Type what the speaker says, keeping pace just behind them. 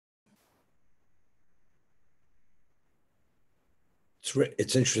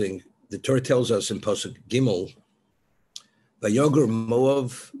It's interesting. The Torah tells us in Pasuk Gimel, Vayoger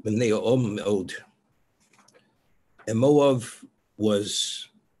Moav b'nei Om Od. And Moav was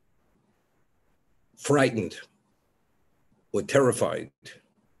frightened or terrified.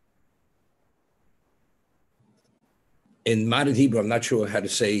 In modern Hebrew, I'm not sure how to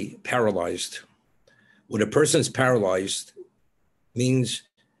say paralyzed. When a person is paralyzed, means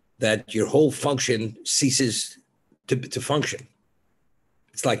that your whole function ceases to function.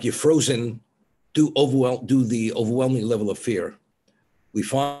 It's like you're frozen due the overwhelming level of fear. We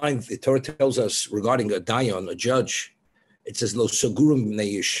find the Torah tells us regarding a dayan, a judge, it says lo segurum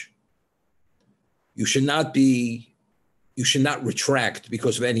neish. You should not retract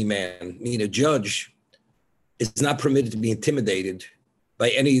because of any man. Meaning a judge is not permitted to be intimidated by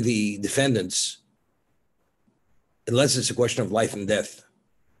any of the defendants unless it's a question of life and death.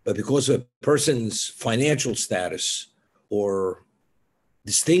 But because of a person's financial status or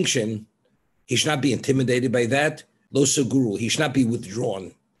distinction, he should not be intimidated by that. Lo seguru, he should not be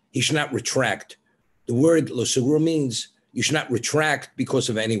withdrawn. He should not retract. The word lo seguru means you should not retract because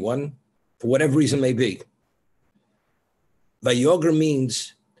of anyone, for whatever reason may be. Vayoger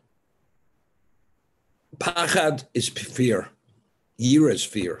means pachad is fear, yira is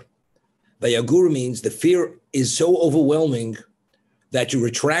fear. Vayagur means the fear is so overwhelming that you're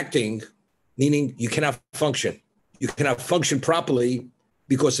retracting, meaning you cannot function. You cannot function properly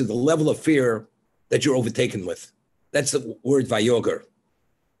because of the level of fear that you're overtaken with. That's the word vayoger.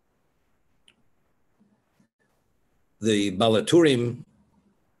 The Balaturim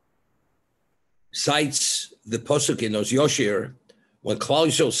cites the Pasuk in Oz Yoshir, when Klal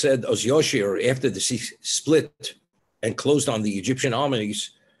Yisrael said Oz Yoshir after the sea split and closed on the Egyptian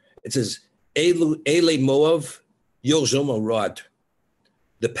armies, it says, Ele Moav Yozomo Rod.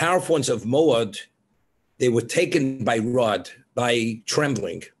 The powerful ones of Moab, they were taken by rod, by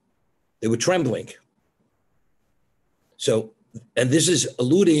trembling. They were trembling. So, and this is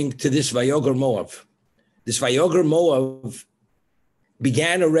alluding to this Vayoger Moab. This Vayoger Moab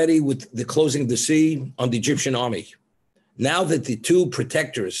began already with the closing of the sea on the Egyptian army. Now that the two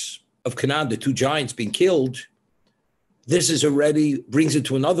protectors of Canaan, the two giants being killed, this is already brings it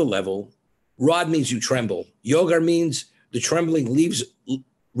to another level. Rod means you tremble. Yogar means the trembling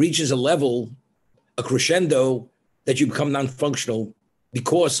reaches a level, a crescendo, that you become non-functional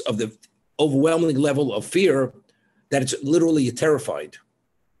because of the overwhelming level of fear that it's literally you're terrified.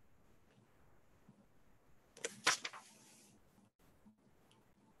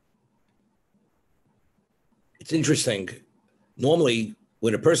 It's interesting. Normally,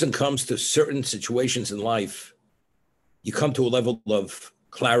 when a person comes to certain situations in life, you come to a level of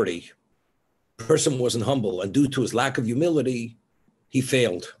clarity. The person wasn't humble, and due to his lack of humility, he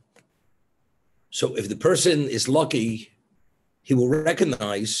failed. So if the person is lucky, he will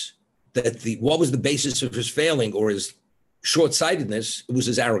recognize that what was the basis of his failing or his short-sightedness? It was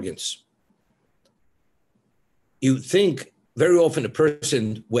his arrogance. You think very often a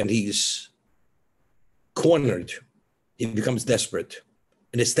person, when he's cornered, he becomes desperate.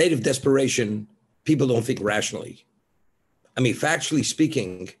 In a state of desperation, people don't think rationally. I mean, factually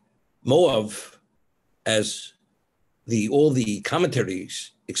speaking, Moab, as all the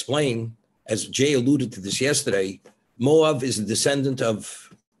commentaries explain, as Jay alluded to this yesterday, Moab is a descendant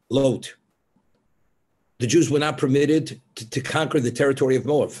of Lot. The Jews were not permitted to conquer the territory of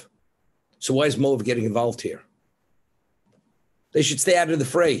Moab. So why is Moab getting involved here? They should stay out of the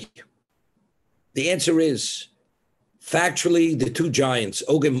fray. The answer is, factually, the two giants,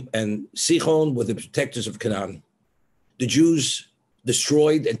 Og and Sichon, were the protectors of Canaan. The Jews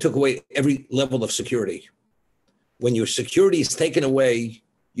destroyed and took away every level of security. When your security is taken away,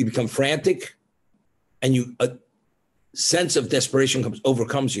 you become frantic, and a sense of desperation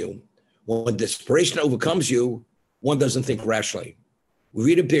overcomes you. When desperation overcomes you, one doesn't think rationally. We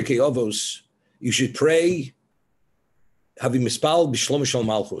read in Pirkei Avos, you should pray, Havi mispal b'shlom shel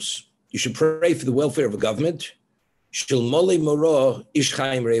malchus. You should pray for the welfare of a government. Shel mole moro ish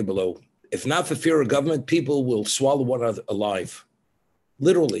chaim rei below. If not for fear of government, people will swallow one another alive.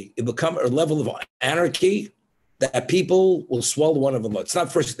 Literally, it becomes a level of anarchy that people will swallow one another alive. It's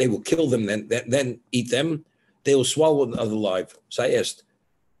not first they will kill them, then eat them. They will swallow one another alive. So I asked,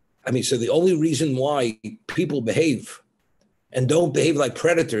 so the only reason why people behave and don't behave like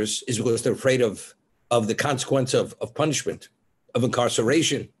predators is because they're afraid of the consequence of punishment, of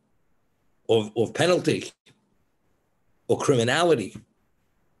incarceration, of penalty, or criminality.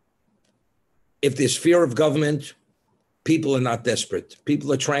 If there's fear of government, people are not desperate.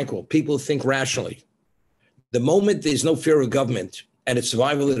 People are tranquil. People think rationally. The moment there's no fear of government and it's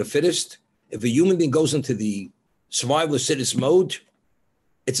survival of the fittest, if a human being goes into the survival of the fittest mode,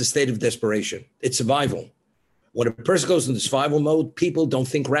 it's a state of desperation. It's survival. When a person goes into survival mode, people don't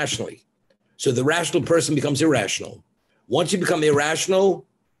think rationally. So the rational person becomes irrational. Once you become irrational,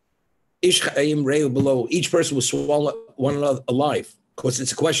 each person will swallow one another alive. Because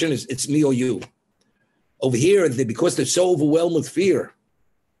it's a question, it's me or you. Over here, because they're so overwhelmed with fear,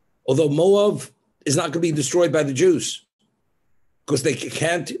 although Moab is not going to be destroyed by the Jews, because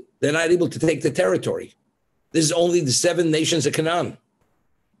they're not able to take the territory. This is only the 7 nations of Canaan.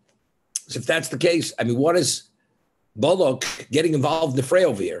 So if that's the case, I mean, what is Balak getting involved in the fray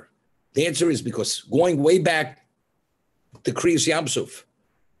over here? The answer is because going way back to Kriyas Yamsuf,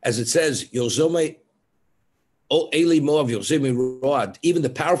 as it says, Yozome O Eli Moab Yozeme Road, even the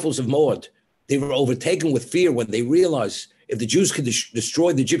powerfuls of Moab, they were overtaken with fear when they realized if the Jews could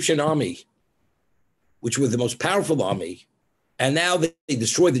destroy the Egyptian army, which were the most powerful army, and now they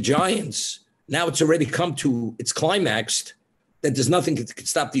destroy the giants, now it's already come to its climax that there's nothing that can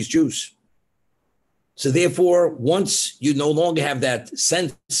stop these Jews. So therefore, once you no longer have that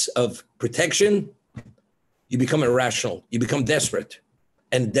sense of protection, you become irrational, you become desperate.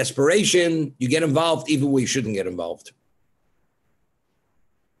 And desperation, you get involved even where you shouldn't get involved.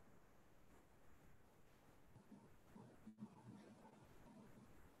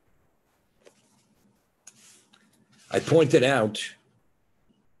 I pointed out,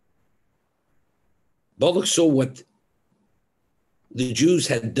 Balak saw what the Jews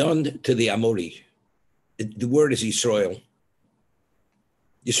had done to the Amori. The word is Yisrael.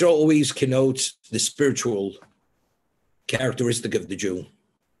 Yisrael always connotes the spiritual characteristic of the Jew.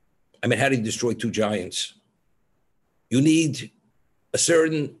 I mean, how do you destroy 2 giants? You need a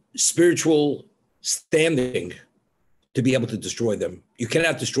certain spiritual standing to be able to destroy them. You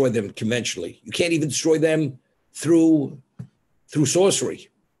cannot destroy them conventionally. You can't even destroy them through sorcery.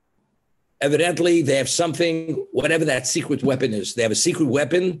 Evidently, they have something, whatever that secret weapon is. They have a secret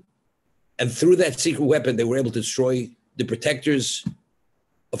weapon, and through that secret weapon, they were able to destroy the protectors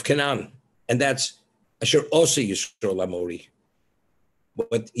of Canaan. And that's Asher Osa Yisrael Amori,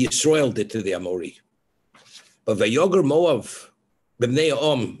 what Yisrael did to the Amori. But Vayoger Moab, B'nei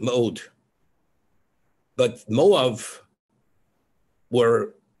Om Ma'od. But Moab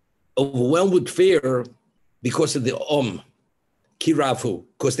were overwhelmed with fear because of the Kirafu,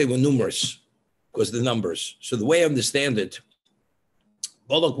 because they were numerous, because of the numbers. So the way I understand it,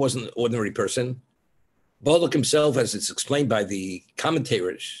 Balak wasn't an ordinary person. Balak himself, as it's explained by the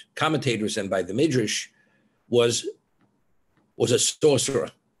commentators and by the Midrash, was a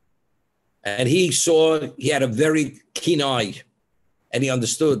sorcerer. And he had a very keen eye, and he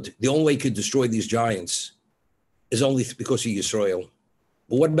understood the only way he could destroy these giants is only because of Yisrael.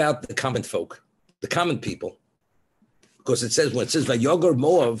 But what about the common folk, the common people? Because it says, when it says, Vayoger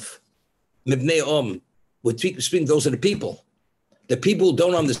Moab, Mibnei Om, we're speaking, those are the people. The people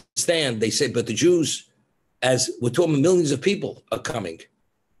don't understand. They say, but the Jews, as we're talking, millions of people are coming.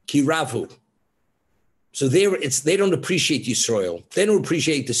 Kiravu. So they don't appreciate Yisrael. They don't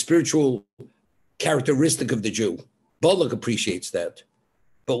appreciate the spiritual characteristic of the Jew. Balak appreciates that.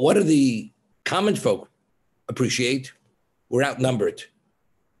 But what do the common folk appreciate? We're outnumbered.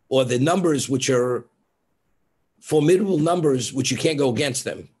 Or the numbers which are formidable numbers, which you can't go against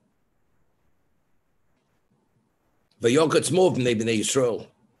them. Vayokat's more than Bnei Yisrael.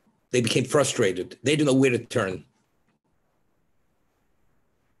 They became frustrated. They didn't know where to turn.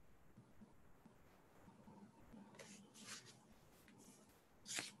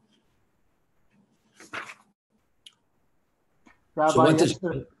 Rabbi,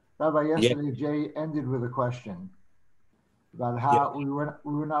 yesterday Jay ended with a question about how we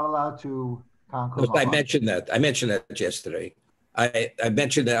were not allowed to conquer. I mentioned that yesterday. I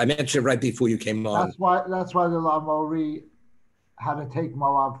mentioned it right before you came on. That's why the Lamori had to take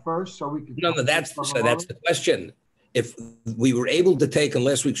Moab first, so we could. No, that's the question. If we were able to take in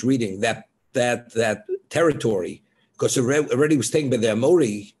last week's reading that territory, because it already was taken by the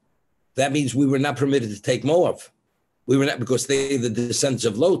Amori, that means we were not permitted to take Moab. We were not, because they're the descendants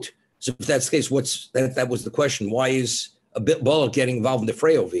of Lot. So if that's the case, that was the question. Why is Balak getting involved in the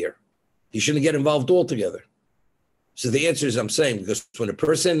fray over here? He shouldn't get involved altogether. So the answer is, I'm saying, because when a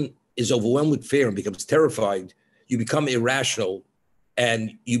person is overwhelmed with fear and becomes terrified, you become irrational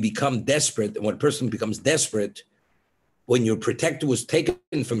and you become desperate. And when a person becomes desperate, when your protector was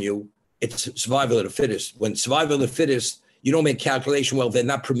taken from you, it's survival of the fittest. When survival of the fittest, you don't make calculation, well, they're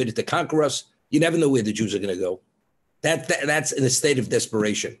not permitted to conquer us. You never know where the Jews are going to go. That's in a state of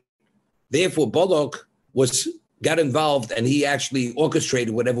desperation. Therefore, Balak got involved, and he actually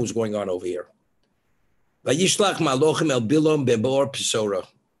orchestrated whatever was going on over here.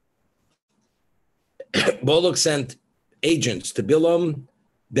 Balak sent agents to Bilam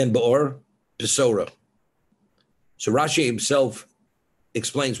ben Beor, Pesora. So Rashi himself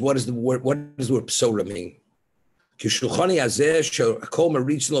explains what does the word Pesora mean. Kishulchani azeh shekol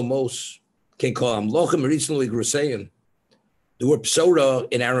maritzin lo mos can call amlochim maritzin lo igrusein. The word Pesora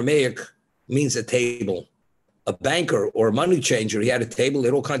in Aramaic means a table. A banker or a money changer, he had a table, he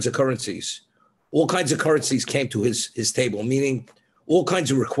had all kinds of currencies. All kinds of currencies came to his table, meaning all kinds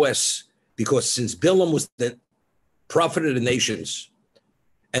of requests, because since Bilam was the prophet of the nations,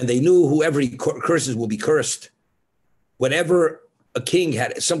 and they knew whoever he curses will be cursed, whenever a king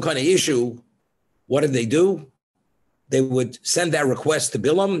had some kind of issue, what did they do? They would send that request to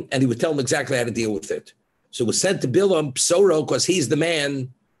Bilam, and he would tell them exactly how to deal with it. So it was sent to Bilam, Psoro, because he's the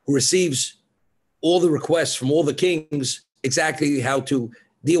man who receives all the requests from all the kings, exactly how to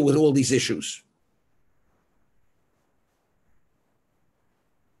deal with all these issues.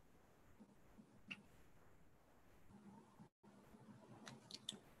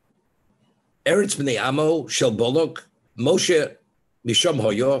 Eretz b'nei Amo shel Bolok, Moshe misham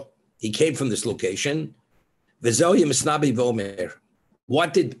hoyo, he came from this location. V'zohi misnabi v'omer.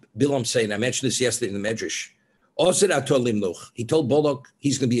 What did Bilam say? And I mentioned this yesterday in the Medrash. Osir atol limluch. He told Bolok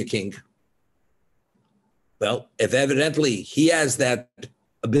he's going to be a king. Well, if evidently he has that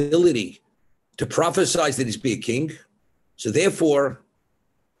ability to prophesy that he's be a king, so therefore,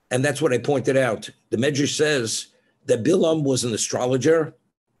 and that's what I pointed out, the Medrash says that Bilam was an astrologer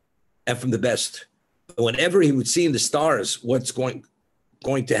and from the best. Whenever he would see in the stars what's going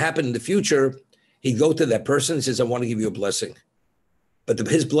to happen in the future, he'd go to that person and says, I want to give you a blessing. But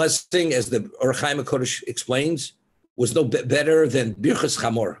his blessing, as the Or Chaim HaKodesh explains, was no better than Birchas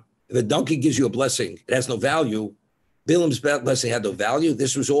Chamor. If a donkey gives you a blessing, it has no value. Bilam's blessing had no value.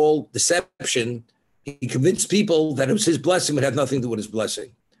 This was all deception. He convinced people that it was his blessing, but had nothing to do with his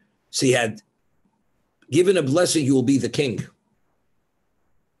blessing. So he had given a blessing, you will be the king.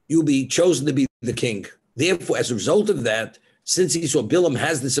 You'll be chosen to be the king. Therefore, as a result of that, since he saw Bilam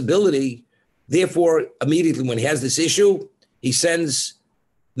has this ability, therefore, immediately when he has this issue, he sends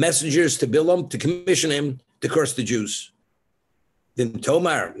messengers to Bilam to commission him to curse the Jews. That's the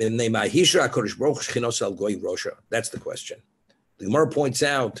question. The Gemara points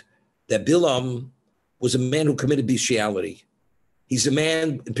out that Bilam was a man who committed bestiality. He's a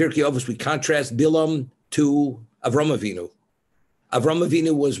man, in Pirkei Avos, we contrast Bilam to Avram Avinu. Avram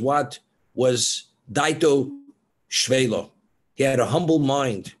Avinu was what? Was Daito Shvelo. He had a humble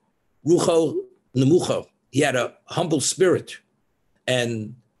mind. Rucho Nemucho. He had a humble spirit.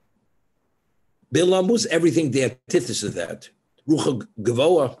 And Bilam was everything the antithesis of that. Rucha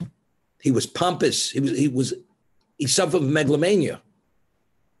Gavoa, he was pompous. He suffered from megalomania.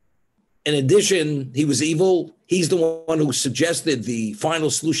 In addition, he was evil. He's the one who suggested the final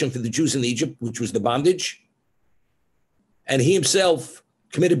solution for the Jews in Egypt, which was the bondage. And he himself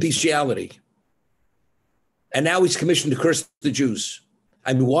committed bestiality. And now he's commissioned to curse the Jews.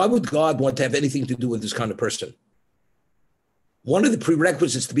 I mean, why would God want to have anything to do with this kind of person? One of the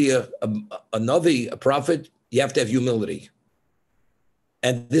prerequisites to be a Navi, a prophet, you have to have humility.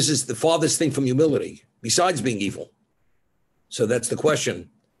 And this is the farthest thing from humility, besides being evil. So that's the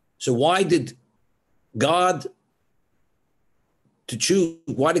question. So why did God choose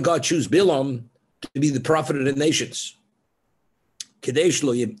Bilam to be the prophet of the nations? That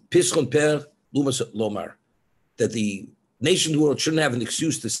the nation world shouldn't have an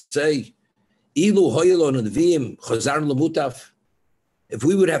excuse to say, if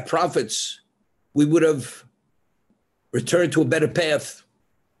we would have prophets, we would have returned to a better path.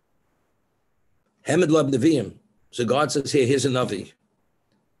 So God says here, here's a Navi.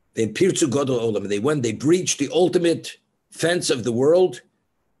 They breached the ultimate fence of the world.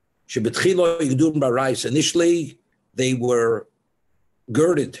 Initially, they were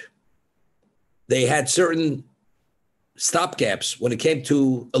girded. They had certain stopgaps when it came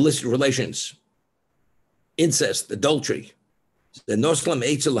to illicit relations, incest, adultery. The Noslam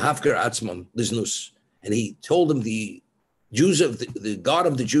Eitzel Hafker Atzmam Liznus. And he told them the Jews of the God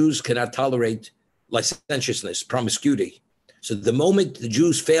of the Jews cannot tolerate licentiousness, promiscuity. So the moment the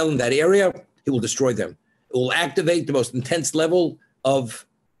Jews fail in that area, he will destroy them. It will activate the most intense level of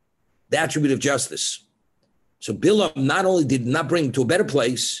the attribute of justice. So Bilam not only did not bring him to a better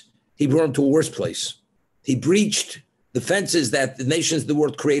place, he brought him to a worse place. He breached the fences that the nations of the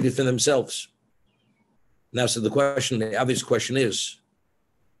world created for themselves. Now, so the obvious question is,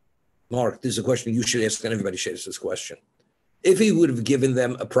 Mark, this is a question you should ask, and everybody should ask this question. If he would have given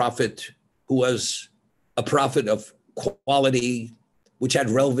them a prophet who was a prophet of quality, which had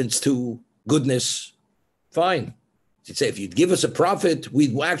relevance to goodness, fine. He'd say, if you'd give us a prophet, we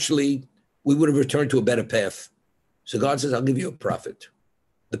would have returned to a better path. So God says, I'll give you a prophet.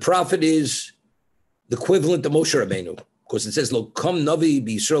 The prophet is the equivalent of Moshe Rabbeinu, because it says, "Lo kam navi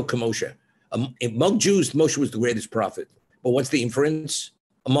b'Yisrael k'Moshe." Among Jews, Moshe was the greatest prophet. But what's the inference?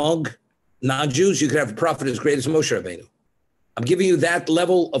 Among non-Jews, you could have a prophet as great as Moshe Rabbeinu. I'm giving you that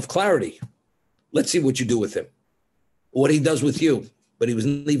level of clarity. Let's see what you do with him, what he does with you. But he was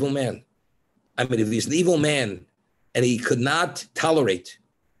an evil man. I mean, if he's an evil man and he could not tolerate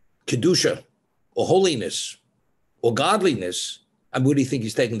kedusha or holiness or godliness, I mean, where do you think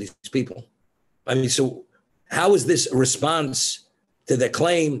he's taking these people? I mean, so how is this a response to their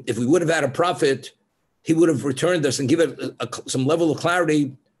claim? If we would have had a prophet, he would have returned us and given some level of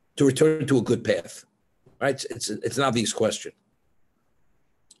clarity to return to a good path, right? It's an obvious question.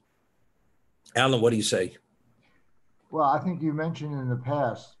 Alan, what do you say? Well, I think you mentioned in the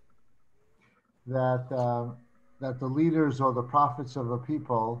past that that the leaders or the prophets of a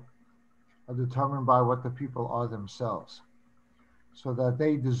people are determined by what the people are themselves, so that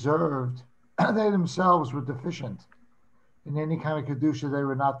they deserved, they themselves were deficient in any kind of kedusha. They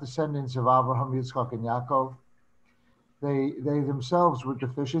were not descendants of Abraham, Yitzchak, and Yaakov. They themselves were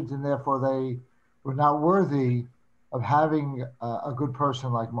deficient, and therefore they were not worthy of having a good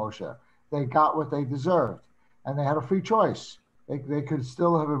person like Moshe. They got what they deserved, and they had a free choice. They could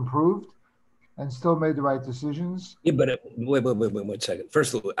still have improved and still made the right decisions. Yeah, but wait 1 second.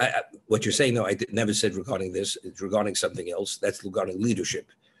 First of all, what you're saying, no, I never said regarding this. It's regarding something else. That's regarding leadership.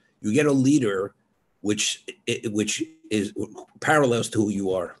 You get a leader which is parallels to who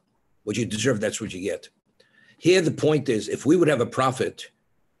you are. What you deserve, that's what you get. Here, the point is, if we would have a prophet,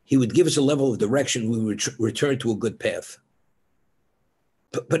 he would give us a level of direction. We would return to a good path.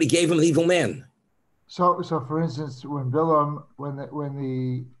 But he gave him an evil man. So for instance, when Bilam,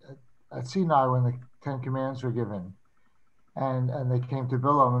 at Sinai, when the Ten Commandments were given, and they came to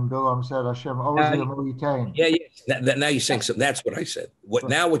Bilam, and Bilam said, "Hashem, Yeah. Now you're saying something. That's what I said.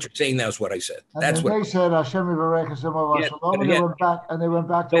 Now what you're saying now is what I said. And that's what they said, "Hashem Yivarech Hashem Avashalom," and they went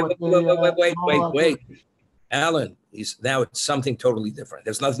back to wait. Alan, now it's something totally different.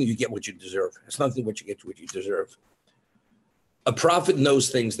 There's nothing you get what you deserve. There's nothing what you get what you deserve. A prophet knows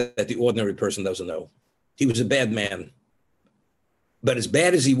things that the ordinary person doesn't know. He was a bad man. But as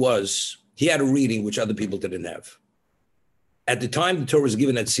bad as he was, he had a reading which other people didn't have. At the time the Torah was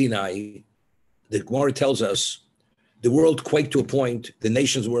given at Sinai, the Gemara tells us the world quaked to a point, the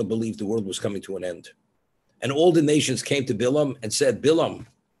nations world believed the world was coming to an end. And all the nations came to Bilam and said, "Bilam,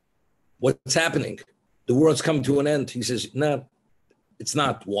 what's happening? The world's coming to an end." He says, "No, it's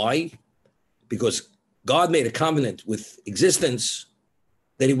not." Why? Because God made a covenant with existence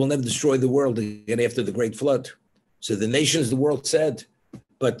that he will never destroy the world again after the great flood. So the nations of the world said,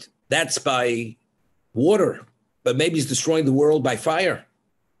 but that's by water, but maybe he's destroying the world by fire.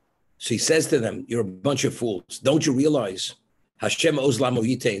 So he says to them, "You're a bunch of fools. Don't you realize Hashem Ozlam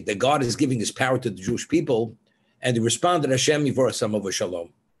Oyite, that God is giving his power to the Jewish people?" And they responded, "Hashem Yivorasam over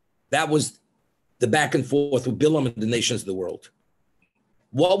Shalom." That was the back and forth with Bilam and the nations of the world.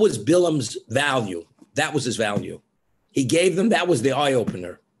 What was Bilam's value? That was his value. He gave them, that was the eye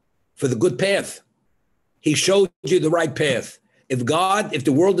opener for the good path. He showed you the right path. If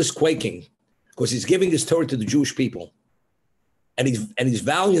the world is quaking, because he's giving his Torah to the Jewish people, and he's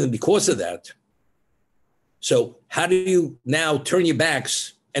valuing them because of that. So how do you now turn your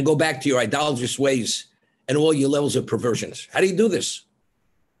backs and go back to your idolatrous ways and all your levels of perversions? How do you do this?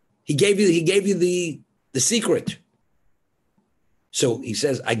 He gave you the secret. So he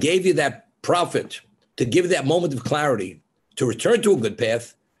says, "I gave you that prophet to give that moment of clarity to return to a good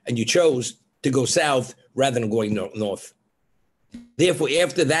path, and you chose to go south rather than going north. Therefore,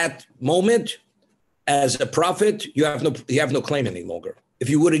 after that moment, as a prophet, you have no claim any longer. If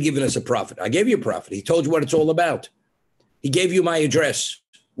you would have given us a prophet, I gave you a prophet. He told you what it's all about. He gave you my address,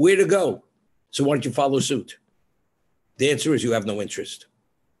 where to go. So why don't you follow suit?" The answer is you have no interest.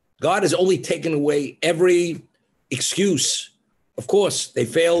 God has only taken away every excuse. Of course, they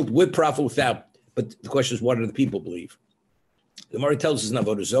failed with prophet, without. But the question is, what do the people believe? The Gemara tells us in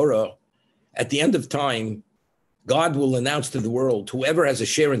Avodah Zorah, at the end of time, God will announce to the world, whoever has a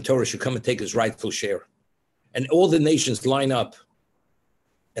share in Torah should come and take his rightful share. And all the nations line up,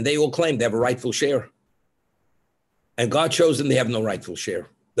 and they all claim they have a rightful share. And God shows them they have no rightful share.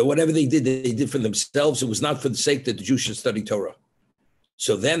 That whatever they did for themselves. It was not for the sake that the Jews should study Torah.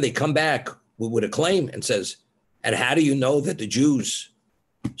 So then they come back with a claim and says, and how do you know that the Jews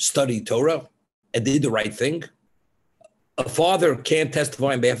studied Torah and did the right thing? A father can't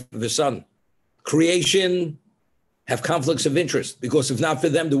testify on behalf of his son. Creation have conflicts of interest, because if not for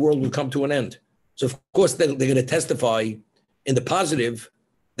them, the world would come to an end. So of course they're going to testify in the positive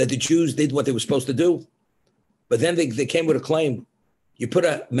that the Jews did what they were supposed to do. But then they came with a claim. You put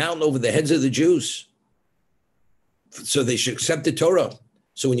a mountain over the heads of the Jews so they should accept the Torah.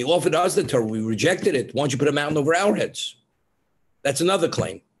 So when you offered us the Torah, we rejected it. Why don't you put a mountain over our heads? That's another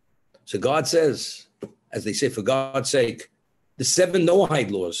claim. So God says, as they say, for God's sake, the 7 Noahide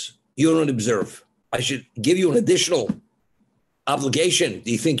laws you don't observe. I should give you an additional obligation.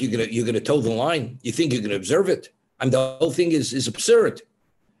 Do you think you're gonna toe the line? You think you're gonna observe it? The whole thing is absurd.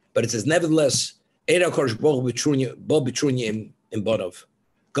 But it says, nevertheless,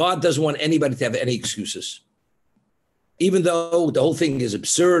 God doesn't want anybody to have any excuses. Even though the whole thing is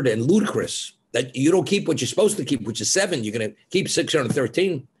absurd and ludicrous, that you don't keep what you're supposed to keep, which is 7, you're going to keep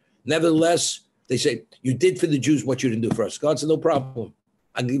 613. Nevertheless, they say, you did for the Jews what you didn't do for us. God said, no problem.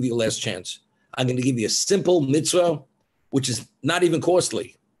 I'll give you a last chance. I'm going to give you a simple mitzvah, which is not even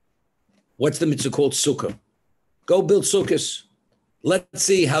costly. What's the mitzvah called? Sukkah. Go build sukkahs. Let's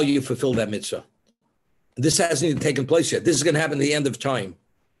see how you fulfill that mitzvah. This hasn't even taken place yet. This is going to happen at the end of time.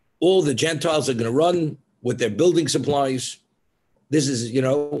 All the Gentiles are going to run with their building supplies. This is,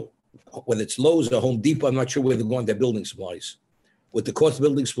 whether it's Lowe's or Home Depot, I'm not sure where they're going with their building supplies. With the cost of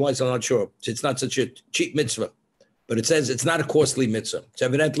building supplies, I'm not sure. It's not such a cheap mitzvah. But it says it's not a costly mitzvah. So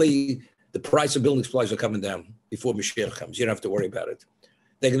evidently, the price of building supplies are coming down before Mashiach comes. You don't have to worry about it.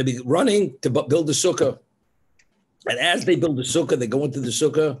 They're going to be running to build the sukkah. And as they build the sukkah, they go into the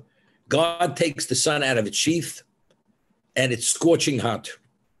sukkah. God takes the sun out of its sheath, and it's scorching hot.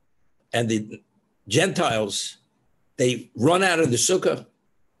 And the Gentiles, they run out of the sukkah.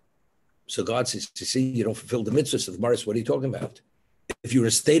 So God says, you see, you don't fulfill the mitzvahs of the Gemara. What are you talking about? If you're in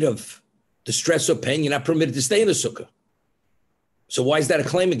a state of distress or pain, you're not permitted to stay in the sukkah. So why is that a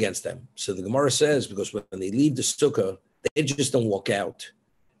claim against them? So the Gemara says, because when they leave the sukkah, they just don't walk out.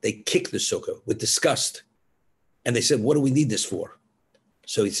 They kick the sukkah with disgust. And they said, what do we need this for?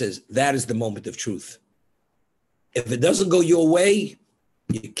 So he says, that is the moment of truth. If it doesn't go your way,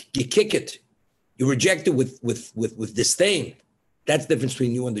 you kick it. You reject it with disdain. That's the difference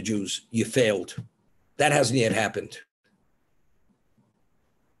between you and the Jews. You failed. That hasn't yet happened.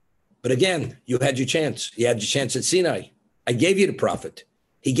 But again, you had your chance. You had your chance at Sinai. I gave you the prophet.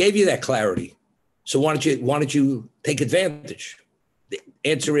 He gave you that clarity. So why don't you take advantage? The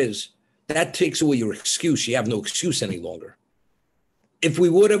answer is, that takes away your excuse. You have no excuse any longer. If we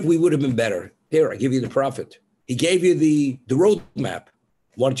would have been better. Here, I give you the prophet. He gave you the roadmap.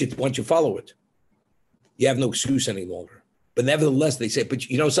 Why don't you follow it? You have no excuse any longer. But nevertheless, they say, but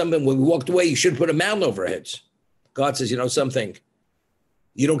you know something, when we walked away, you should put a mountain over our heads. God says, you know something,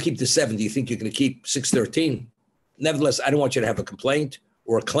 you don't keep the 7. Do you think you're going to keep 613? Nevertheless, I don't want you to have a complaint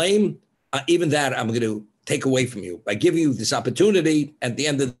or a claim. Even that I'm going to take away from you. I give you this opportunity. At the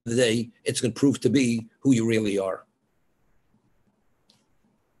end of the day, it's going to prove to be who you really are.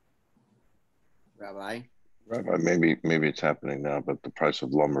 Rabbi, maybe it's happening now, but the price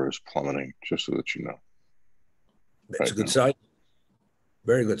of lumber is plummeting, just so that you know. That's a good sign.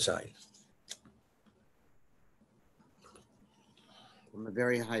 Very good sign. From a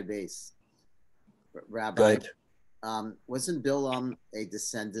very high base. Rabbi, wasn't Bilam a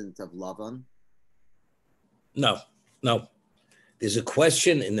descendant of Lavan? No. There's a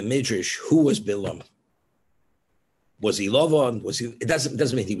question in the Midrash, who was Bilam? Was he Lavan? It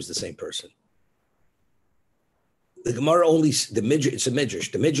doesn't mean he was the same person. The Gemara it's a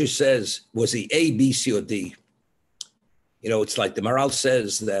Midrash. The Midrash says, was he A, B, C, or D? It's like the Maral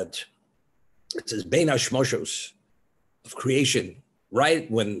says that it says, Bein Hashmoshos of creation, right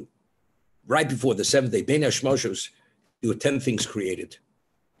before the 7th day, Bein Hashmoshos, there were 10 things created.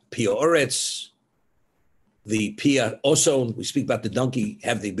 Pia Oretz, the Pia Oson, we speak about the donkey,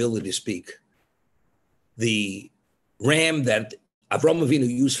 have the ability to speak. The ram that Avraham Avinu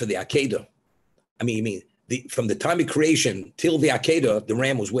used for the Akedah. From the time of creation till the Akedah, the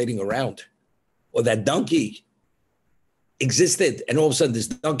ram was waiting around. Or that donkey existed, and all of a sudden this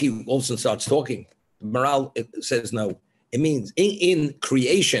donkey all of a sudden starts talking. Morale says no. It means in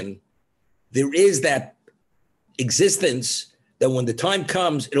creation, there is that existence that when the time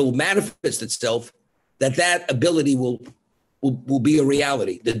comes, it will manifest itself, that ability will be a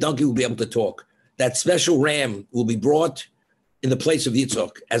reality. The donkey will be able to talk. That special ram will be brought in the place of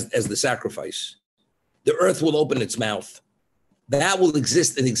Yitzhak as the sacrifice. The earth will open its mouth. That will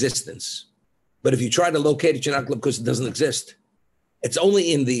exist in existence. But if you try to locate it, you're not going to, because it doesn't exist. It's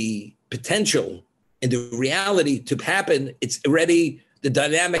only in the potential, in the reality to happen. It's already, the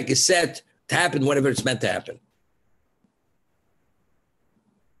dynamic is set to happen whenever it's meant to happen.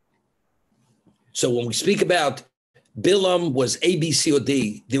 So when we speak about Bilam was A, B, C, or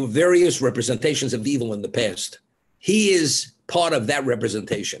D, there were various representations of evil in the past. He is part of that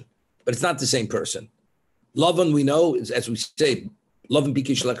representation, but it's not the same person. Lavan, we know, as we say, Lavan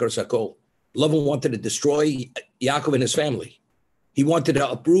bikish lekar sakol. Lavan wanted to destroy Yaakov and his family. He wanted to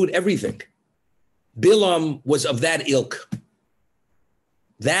uproot everything. Bilam was of that ilk.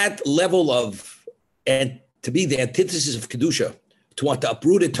 That level of, and to be the antithesis of Kedusha, to want to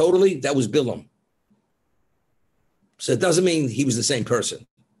uproot it totally, that was Bilam. So it doesn't mean he was the same person.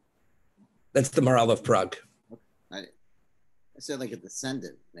 That's the morale of Prague. I said like a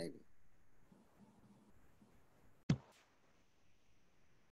descendant, maybe.